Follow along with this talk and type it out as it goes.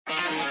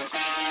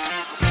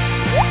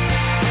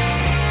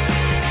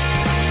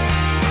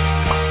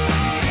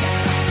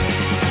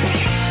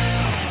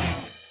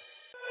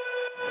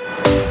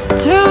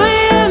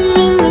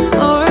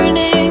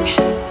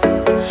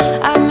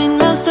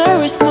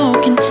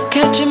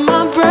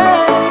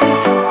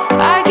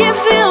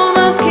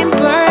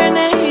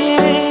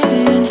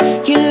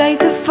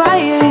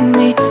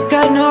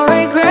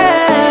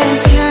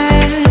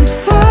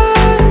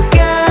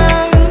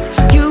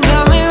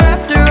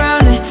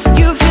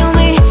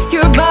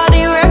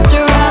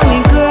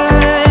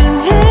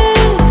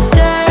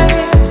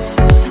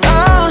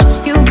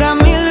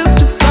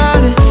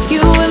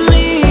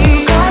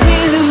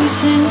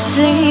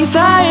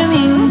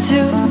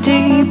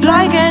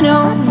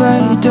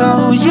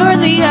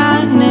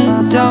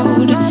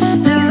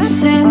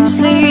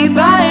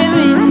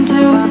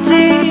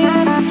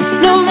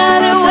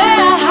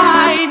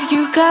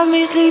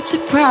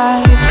sleep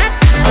deprived.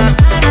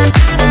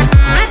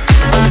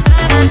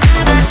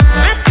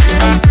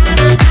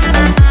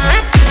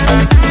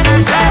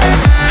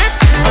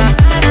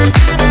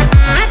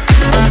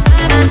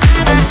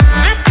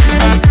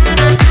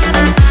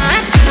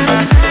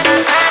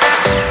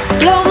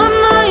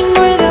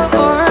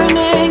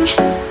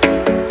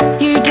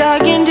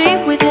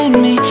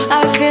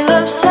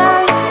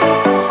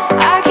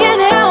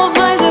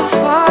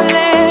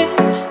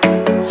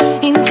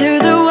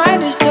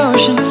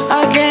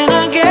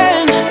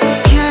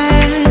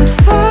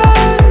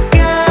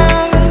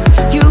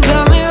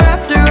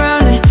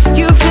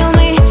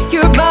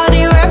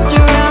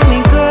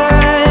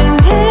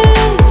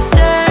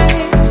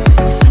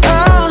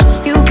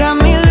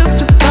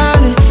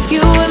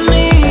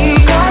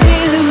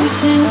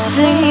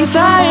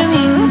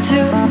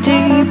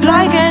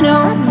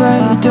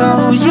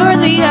 You're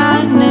the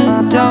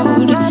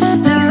antidote.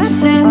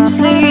 Losing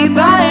sleep,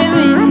 I am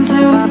in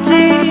too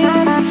deep.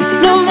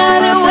 No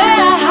matter where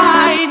I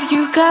hide,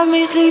 you got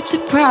me sleep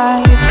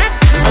deprived.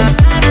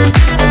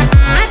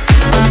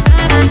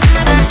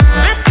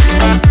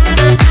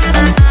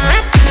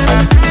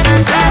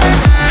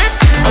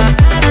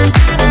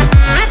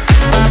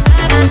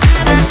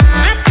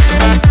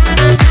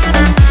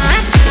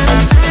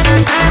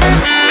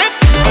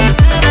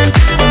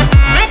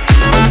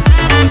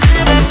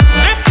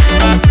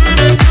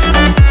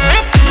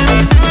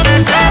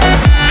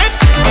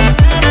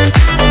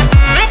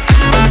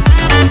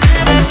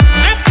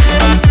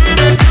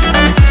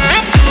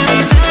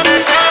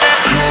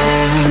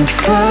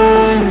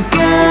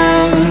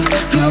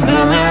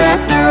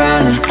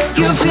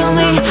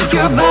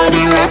 Your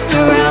body wrapped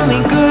around me,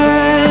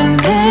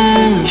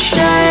 goodness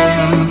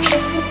strange.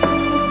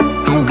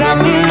 You got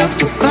me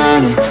looked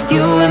upon it,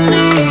 you and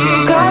me.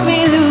 Got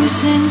me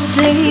losing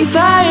sleep,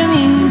 I am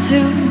in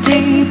too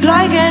deep.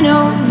 Like an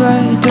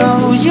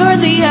overdose, you're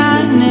the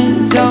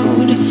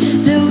antidote.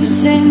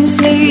 Losing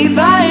sleep,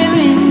 I am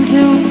in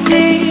too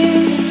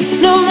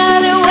deep. No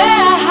matter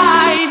where I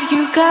hide,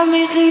 you got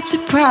me sleep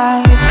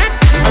deprived.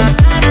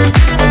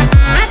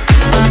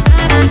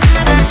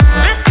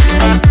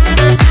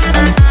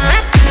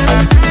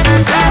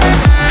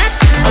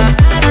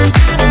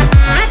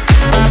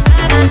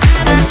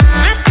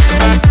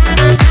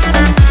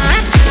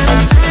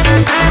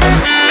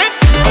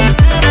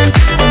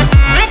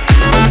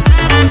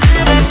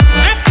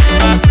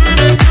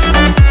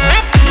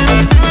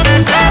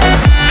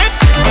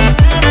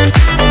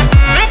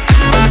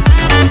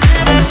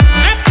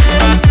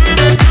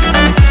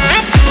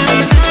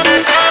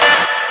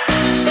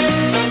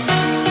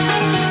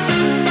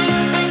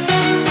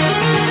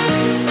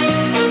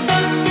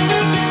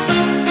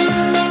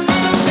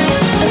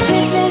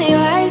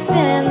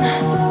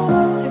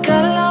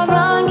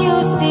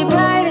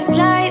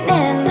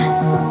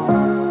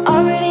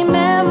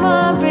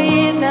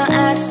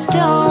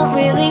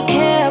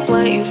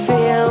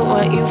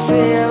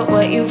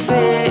 What you feel.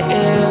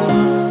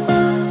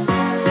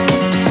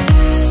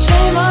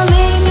 Shame on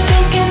me,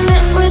 thinking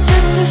it was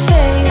just a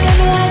phase. Got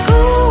me like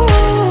ooh,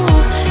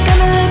 got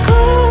me like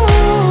ooh.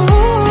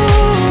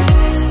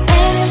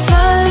 Ain't it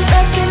fun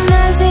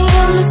recognizing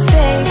your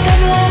mistakes? Got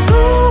me like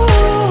ooh,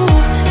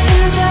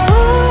 feeling so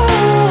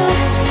ooh.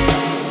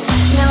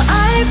 Now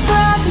I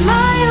brought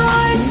my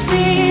worst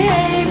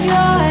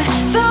behavior,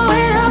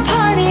 throwing a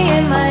party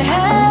in my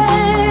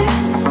head.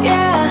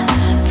 Yeah,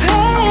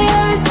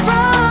 prayers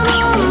from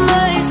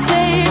my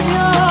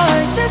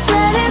saviors, just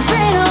let it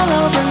rain all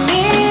over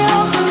me,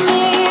 over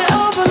me,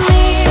 over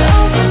me,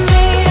 over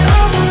me,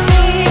 over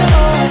me,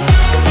 oh.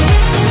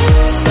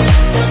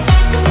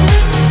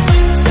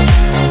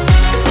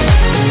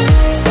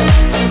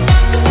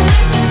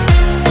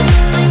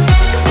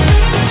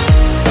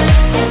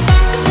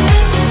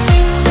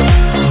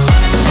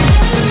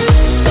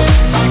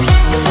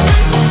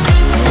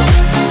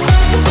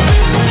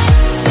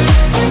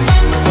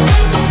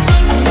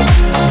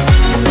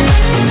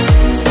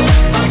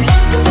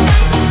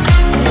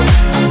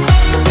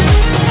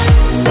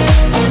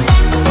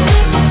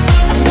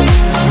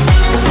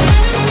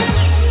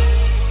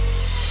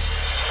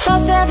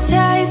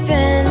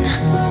 Self-advertising,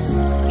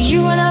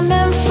 you were not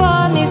meant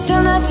for me,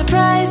 still not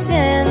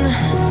surprising.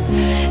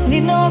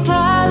 Need no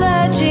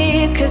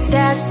apologies, cause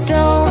I just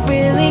don't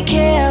really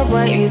care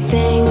what you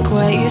think,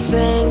 what you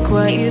think,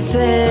 what you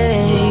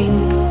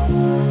think.